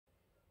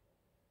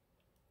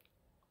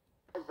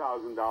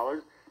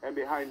$1,000, and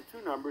behind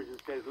two numbers it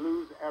says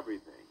lose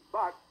everything.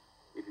 But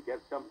if you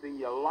get something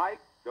you like,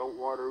 don't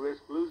want to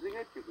risk losing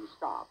it, you can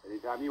stop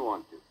anytime you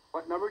want to.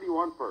 What number do you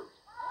want first?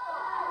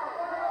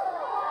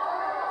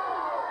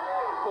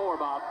 4,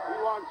 Bob. He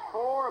wants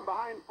 4, and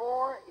behind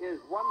 4 is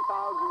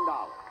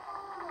 $1,000.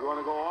 You want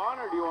to go on,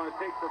 or do you want to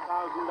take the $1,000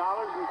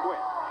 and quit?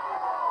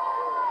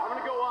 I'm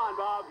going to go on,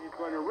 Bob. He's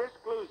going to risk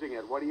losing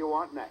it. What do you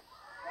want next?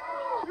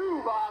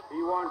 2, Bob.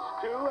 He wants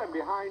 2, and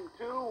behind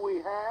 2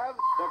 we have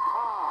the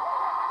car.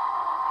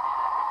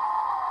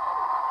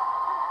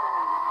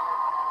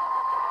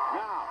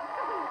 Now,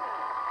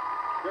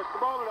 just a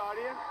moment,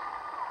 audience.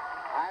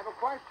 I have a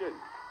question.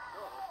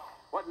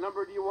 What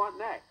number do you want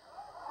next?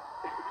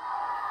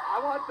 I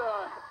want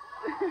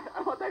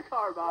that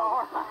car, Bob.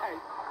 All right,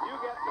 you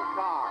get the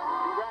car.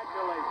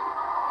 Congratulations.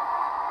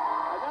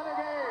 Another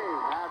game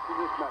after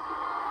this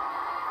message.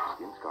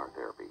 Skin scar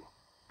therapy.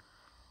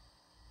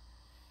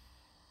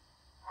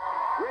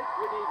 Rich,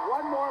 we need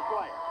one more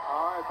player.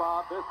 All right,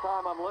 Bob, this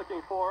time I'm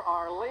looking for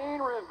Arlene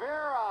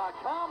Rivera.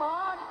 Come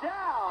on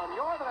down.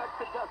 You're the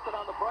next contestant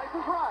on The Price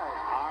is Right.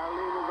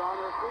 Arlene is on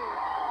her feet.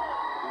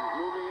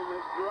 She's moving in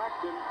this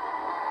direction.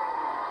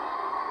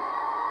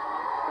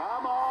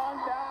 Come on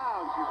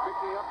down. She's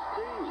picking up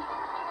speed.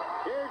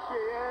 Here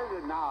she is,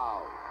 and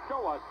now,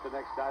 show us the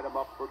next item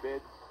up for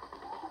bids.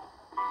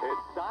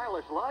 It's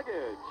stylish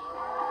luggage.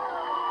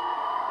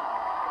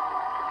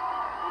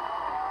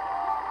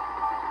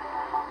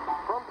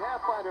 From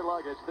Pathfinder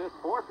Luggage, this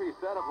 4-piece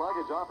set of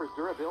luggage offers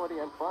durability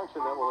and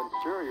function that will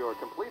ensure your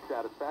complete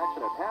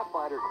satisfaction. At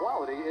Pathfinder,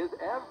 quality is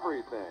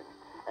everything.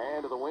 And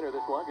to the winner,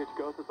 this luggage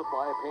goes to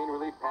supply of pain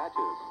relief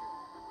patches.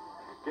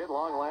 Get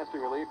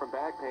long-lasting relief from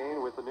back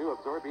pain with the new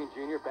Absorbine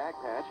Junior Back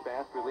Patch.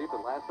 Fast relief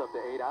that lasts up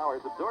to 8 hours.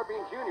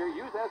 Absorbine Junior,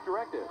 use as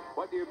directed.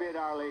 What do you bid,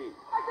 Arlene?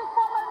 I just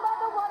bought my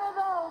mother one of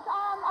those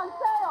on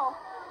sale.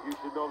 You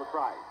should know the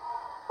price.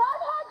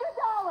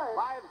 $500.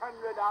 $500,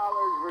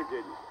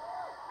 Virginia.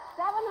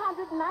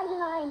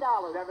 $799.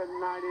 $7.99,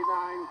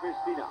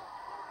 Christina.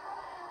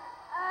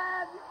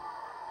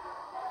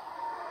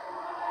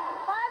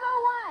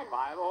 501.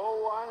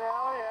 501,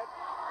 Elliot.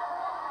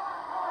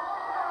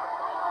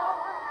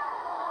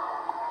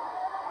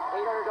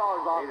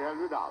 $800, Bob.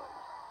 $800.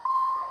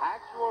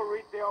 Actual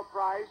retail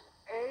price,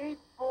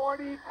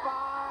 $845.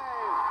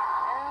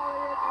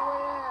 Elliot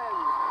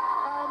wins.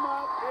 Come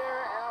up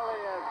here,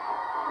 Elliot.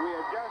 We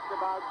have just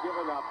about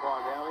given up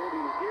on Elliot.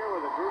 He's here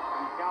with a group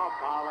from Cal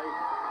Poly,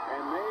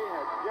 and they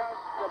have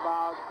just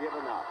about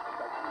given up.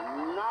 But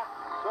not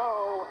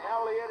so.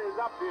 Elliot is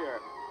up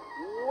here.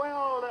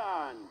 Well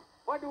done.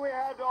 What do we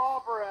have to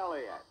offer,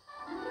 Elliot?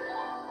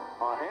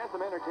 A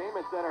handsome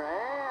entertainment center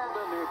and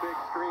a new big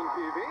screen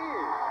TV.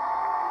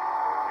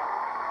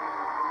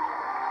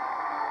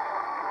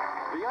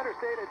 The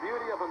understated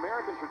beauty of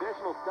American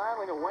traditional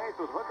styling awaits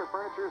with Hooker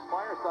Furniture's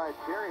Fireside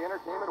Cherry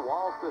Entertainment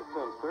Wall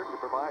Systems, certain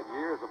to provide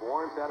years of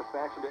warm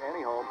satisfaction to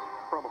any home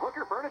from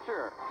Hooker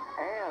Furniture.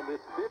 And this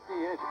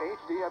 50-inch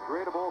HD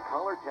upgradable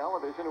color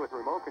television with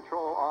remote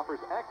control offers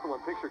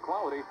excellent picture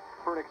quality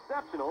for an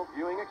exceptional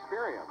viewing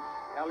experience.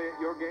 Elliot,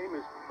 your game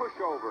is push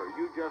over.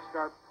 You just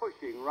start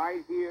pushing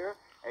right here,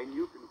 and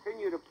you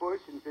continue to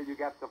push until you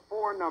get the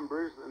 4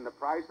 numbers and the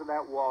price of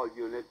that wall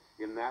unit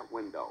in that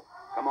window.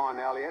 Come on,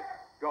 Elliot.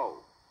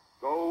 Go.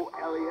 Go,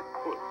 Elliot,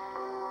 push.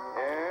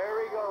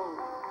 There he goes.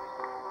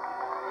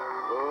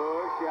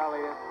 Push,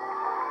 Elliot.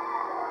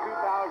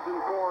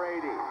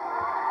 2,480.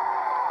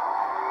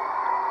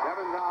 7,248.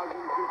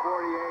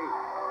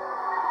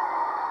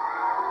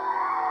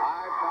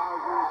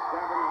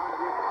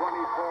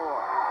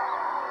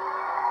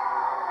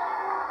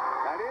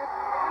 5,724. That it?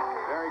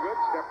 Very good.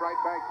 Step right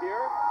back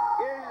here.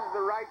 Is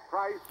the right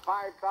price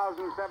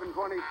 5,724?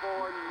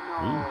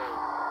 No.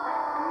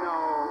 No.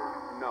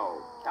 No.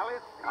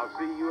 Elliot, I'll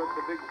see you at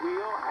the big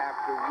wheel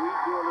after we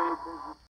do a little business.